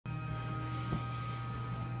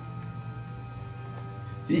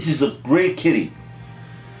This is a great kitty.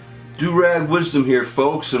 Do-Rag Wisdom here,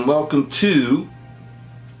 folks, and welcome to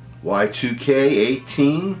Y2K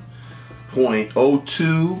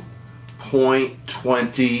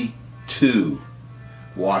 18.02.22,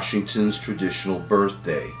 Washington's traditional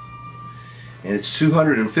birthday. And it's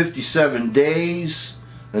 257 days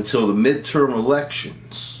until the midterm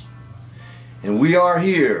elections. And we are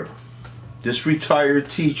here. This retired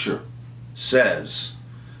teacher says,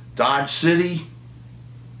 Dodge City,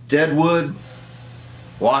 Deadwood,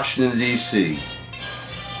 Washington, D.C.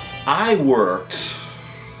 I worked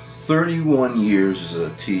 31 years as a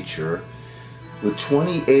teacher, with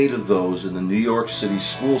 28 of those in the New York City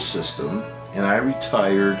school system, and I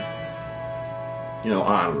retired,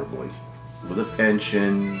 honorably, with a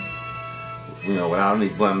pension, without any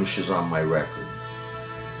blemishes on my record.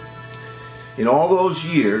 In all those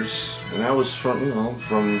years, and that was from,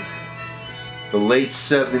 from the late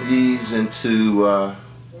 70s into,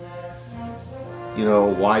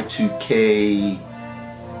 Y2K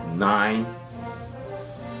 9.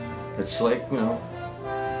 It's like, I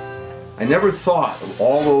never thought of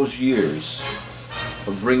all those years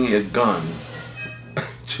of bringing a gun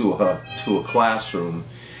to a classroom,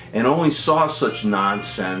 and only saw such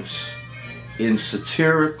nonsense in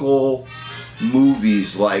satirical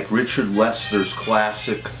movies like Richard Lester's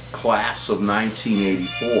classic Class of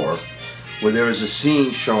 1984, where there is a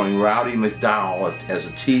scene showing Rowdy McDowell as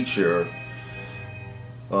a teacher,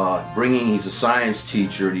 he's a science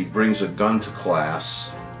teacher, and he brings a gun to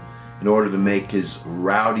class in order to make his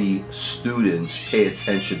rowdy students pay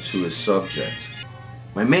attention to his subject.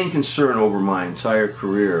 My main concern over my entire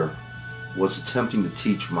career was attempting to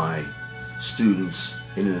teach my students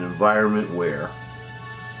in an environment where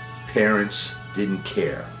parents didn't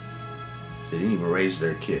care. They didn't even raise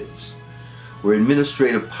their kids. Where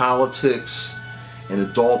administrative politics and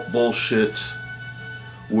adult bullshit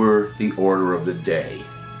were the order of the day.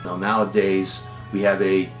 Now nowadays we have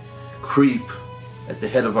a creep at the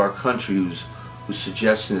head of our country who's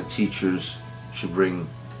suggesting that teachers should bring,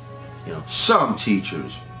 some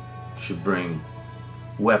teachers should bring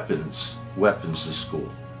weapons to school.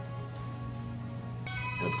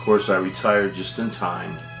 And of course I retired just in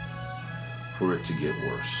time for it to get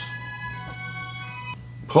worse.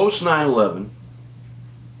 Post 9/11,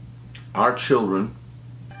 our children,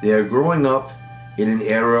 they are growing up in an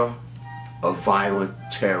era of violent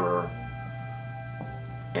terror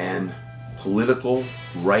and political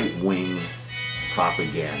right-wing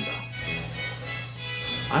propaganda.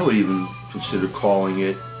 I would even consider calling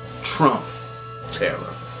it Trump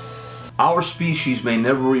terror. Our species may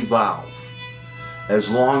never evolve as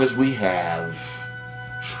long as we have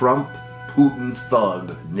Trump, Putin,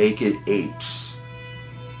 thug, naked apes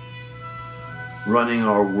running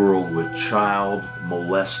our world with child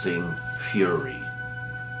molesting fury.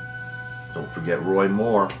 Don't forget Roy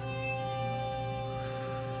Moore.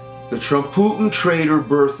 The Trump-Putin traitor,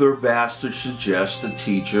 birther, bastard suggests that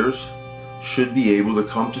teachers should be able to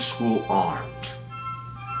come to school armed.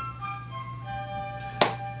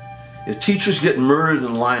 If teachers get murdered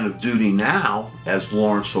in line of duty now, as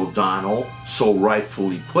Lawrence O'Donnell so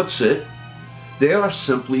rightfully puts it, they are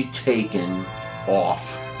simply taken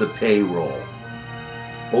off the payroll.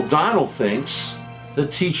 O'Donnell thinks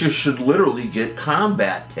that teachers should literally get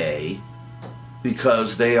combat pay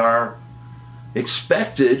because they are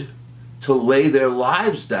expected to lay their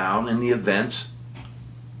lives down in the event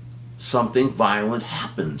something violent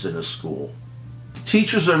happens in a school.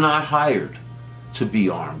 Teachers are not hired to be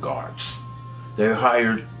armed guards. They're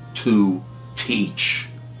hired to teach.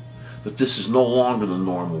 But this is no longer the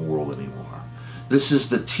normal world anymore. This is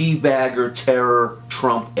the teabagger, terror,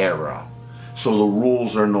 Trump era. So the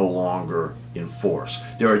rules are no longer in force.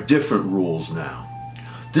 There are different rules now.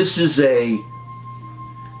 This is a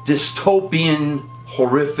dystopian,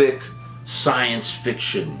 horrific science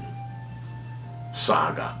fiction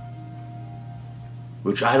saga,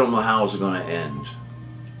 which I don't know how it's going to end,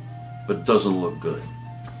 but it doesn't look good.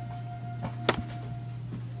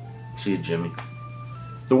 See you, Jimmy.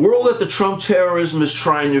 The world that the Trump terrorism is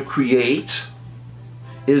trying to create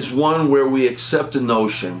is one where we accept the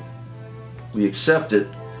notion, we accept it,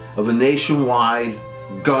 of a nationwide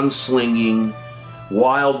gunslinging,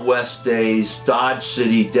 Wild West days, Dodge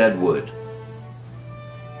City, Deadwood.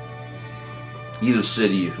 Either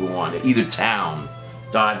city if you want it, either town,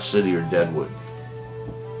 Dodge City or Deadwood.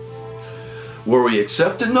 Where we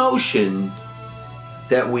accept the notion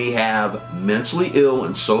that we have mentally ill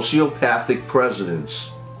and sociopathic presidents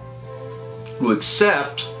who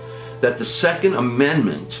accept that the Second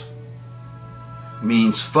Amendment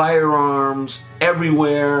means firearms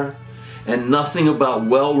everywhere and nothing about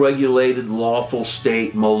well-regulated, lawful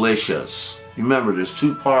state militias. Remember, there's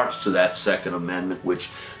two parts to that Second Amendment, which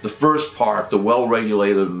the first part, the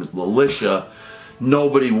well-regulated militia,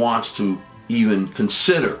 nobody wants to even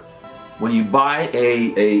consider. When you buy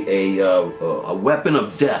a weapon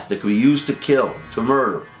of death that can be used to kill, to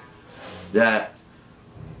murder, that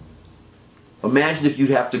imagine if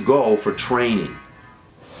you'd have to go for training,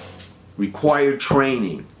 required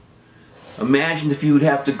training. Imagine if you would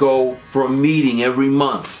have to go for a meeting every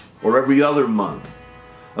month or every other month.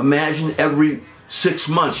 Imagine every 6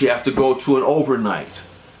 months you have to go to an overnight.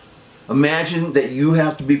 Imagine that you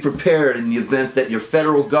have to be prepared in the event that your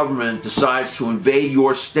federal government decides to invade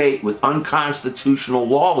your state with unconstitutional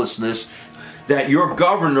lawlessness, that your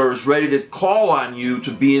governor is ready to call on you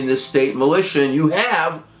to be in this state militia, and you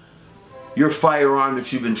have your firearm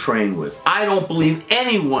that you've been trained with. I don't believe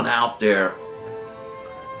anyone out there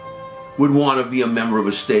would want to be a member of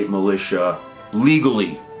a state militia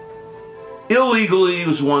legally. Illegally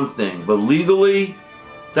is one thing, but legally,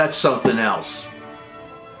 that's something else.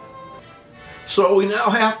 So we now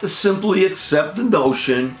have to simply accept the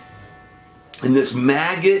notion in this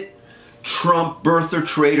maggot, Trump, birther,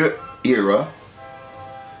 traitor era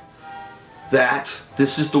that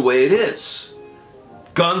this is the way it is.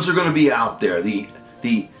 Guns are going to be out there. The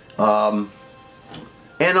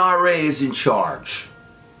NRA is in charge.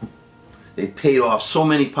 They paid off so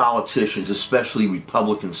many politicians, especially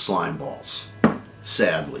Republican slimeballs,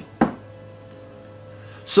 sadly.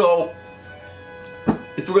 So,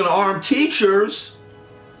 if we're going to arm teachers,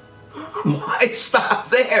 why stop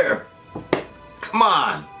there? Come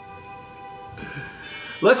on.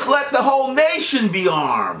 Let's let the whole nation be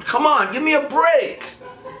armed. Come on, give me a break.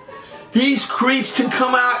 These creeps can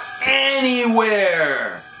come out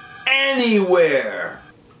anywhere. Anywhere.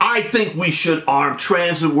 I think we should arm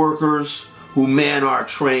transit workers who man our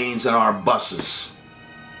trains and our buses.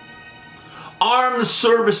 Arm the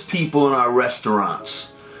service people in our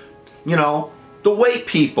restaurants. You know, the wait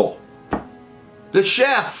people. The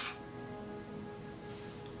chef.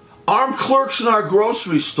 Arm clerks in our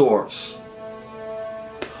grocery stores.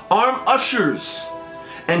 Arm ushers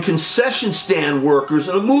and concession stand workers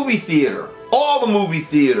in a movie theater. All the movie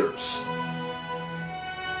theaters.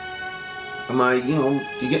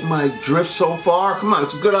 You get my drift so far? Come on,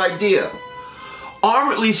 it's a good idea.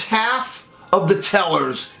 Arm at least half of the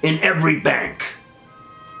tellers in every bank.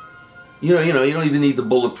 You don't even need the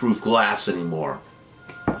bulletproof glass anymore.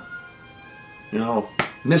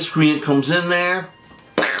 Miscreant comes in there.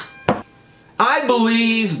 I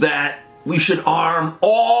believe that we should arm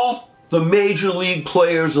all the major league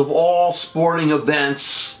players of all sporting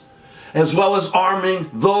events, as well as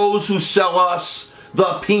arming those who sell us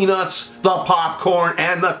the peanuts, the popcorn,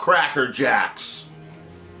 and the Cracker Jacks.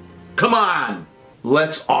 Come on,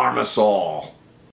 let's arm us all.